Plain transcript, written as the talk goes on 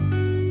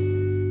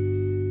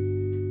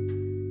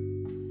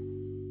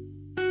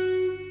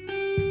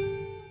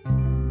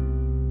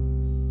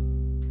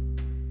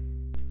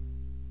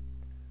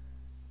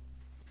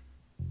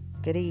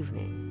Good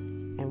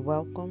evening, and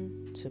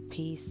welcome to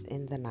Peace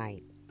in the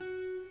Night.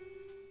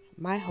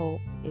 My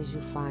hope is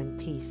you find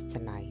peace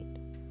tonight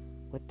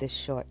with this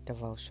short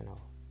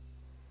devotional.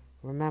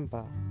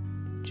 Remember,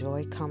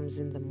 joy comes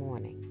in the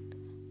morning.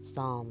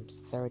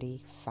 Psalms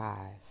 35.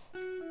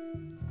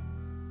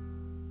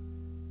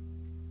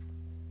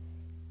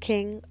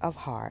 King of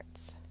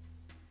Hearts.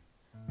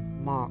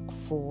 Mark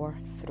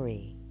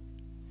 4:3.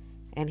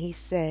 And he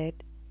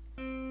said,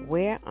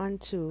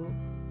 Whereunto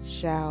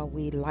shall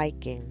we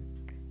liken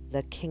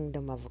the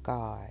kingdom of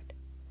God?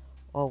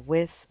 Or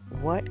with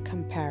what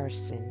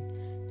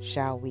comparison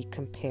shall we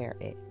compare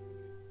it?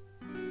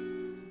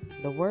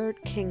 The word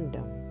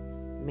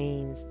kingdom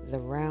means the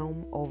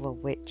realm over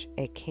which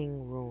a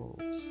king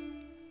rules.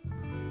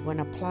 When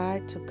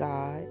applied to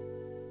God,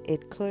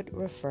 it could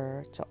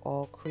refer to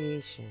all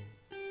creation,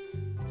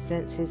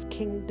 since his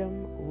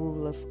kingdom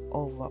ruleth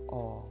over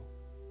all.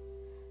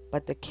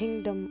 But the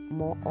kingdom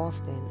more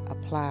often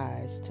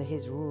applies to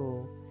his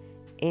rule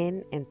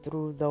in and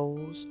through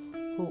those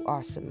who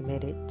are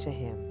submitted to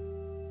him.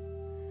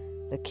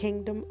 The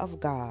kingdom of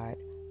God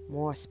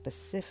more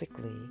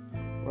specifically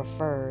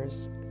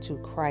refers to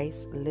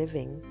Christ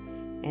living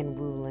and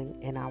ruling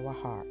in our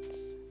hearts.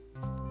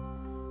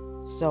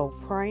 So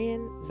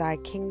praying thy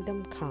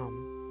kingdom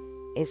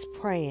come is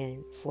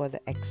praying for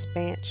the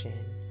expansion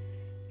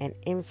and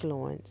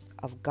influence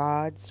of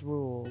God's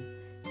rule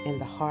in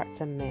the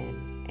hearts of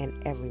men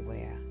and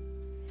everywhere,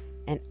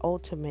 and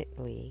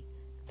ultimately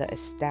the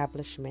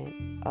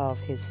establishment of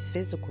his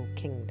physical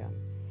kingdom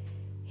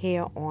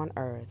here on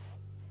earth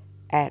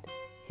at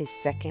his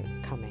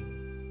second coming.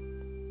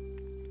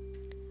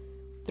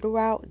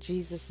 Throughout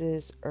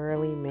Jesus'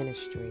 early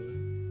ministry,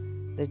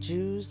 the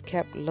Jews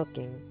kept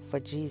looking for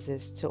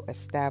Jesus to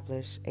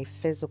establish a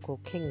physical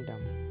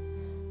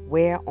kingdom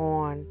where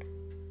on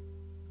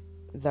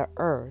the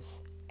earth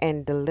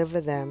and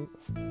deliver them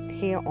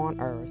here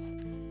on earth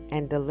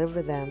and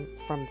deliver them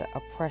from the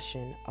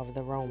oppression of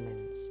the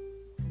Romans.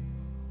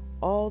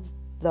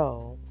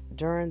 Although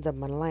during the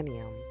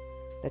millennium,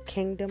 the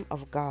kingdom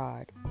of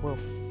God will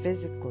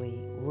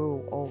physically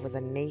rule over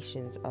the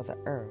nations of the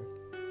earth,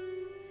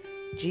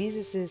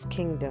 Jesus'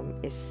 kingdom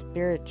is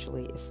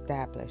spiritually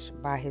established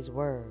by his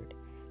word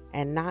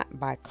and not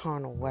by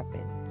carnal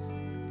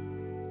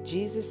weapons.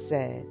 Jesus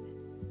said,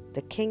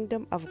 The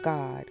kingdom of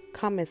God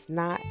cometh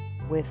not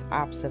with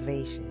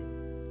observation.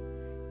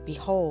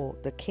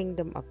 Behold, the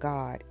kingdom of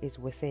God is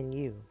within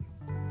you.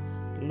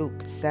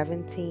 Luke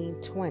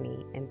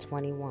 17:20 and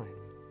 21.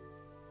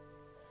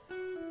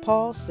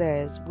 Paul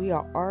says we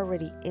are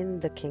already in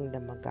the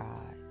kingdom of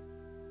God.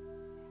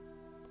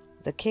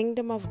 The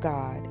kingdom of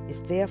God is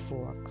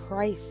therefore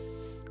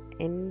Christ's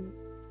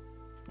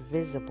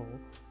invisible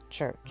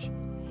church,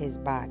 his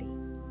body.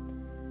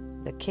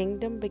 The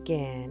kingdom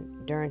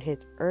began during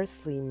his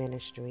earthly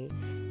ministry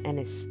and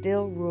is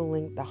still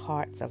ruling the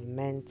hearts of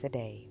men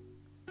today.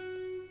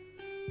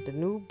 The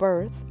new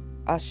birth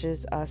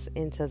ushers us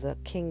into the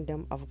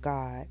kingdom of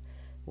God,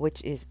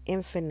 which is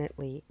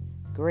infinitely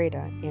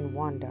greater in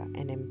wonder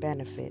and in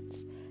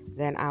benefits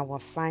than our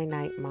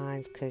finite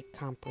minds could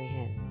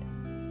comprehend.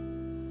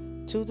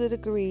 To the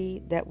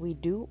degree that we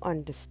do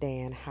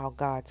understand how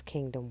God's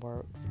kingdom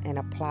works and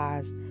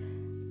applies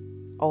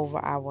over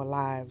our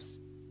lives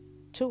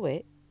to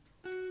it,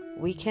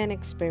 we can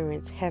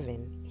experience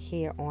heaven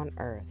here on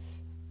earth.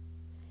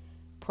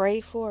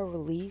 Pray for a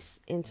release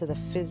into the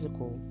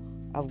physical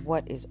of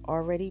what is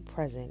already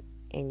present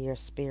in your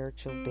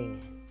spiritual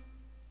being.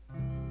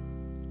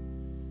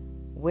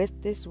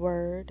 With this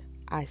word,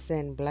 I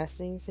send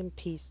blessings and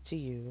peace to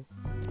you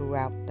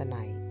throughout the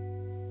night.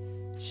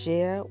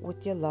 Share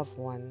with your loved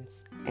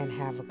ones and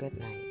have a good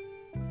night.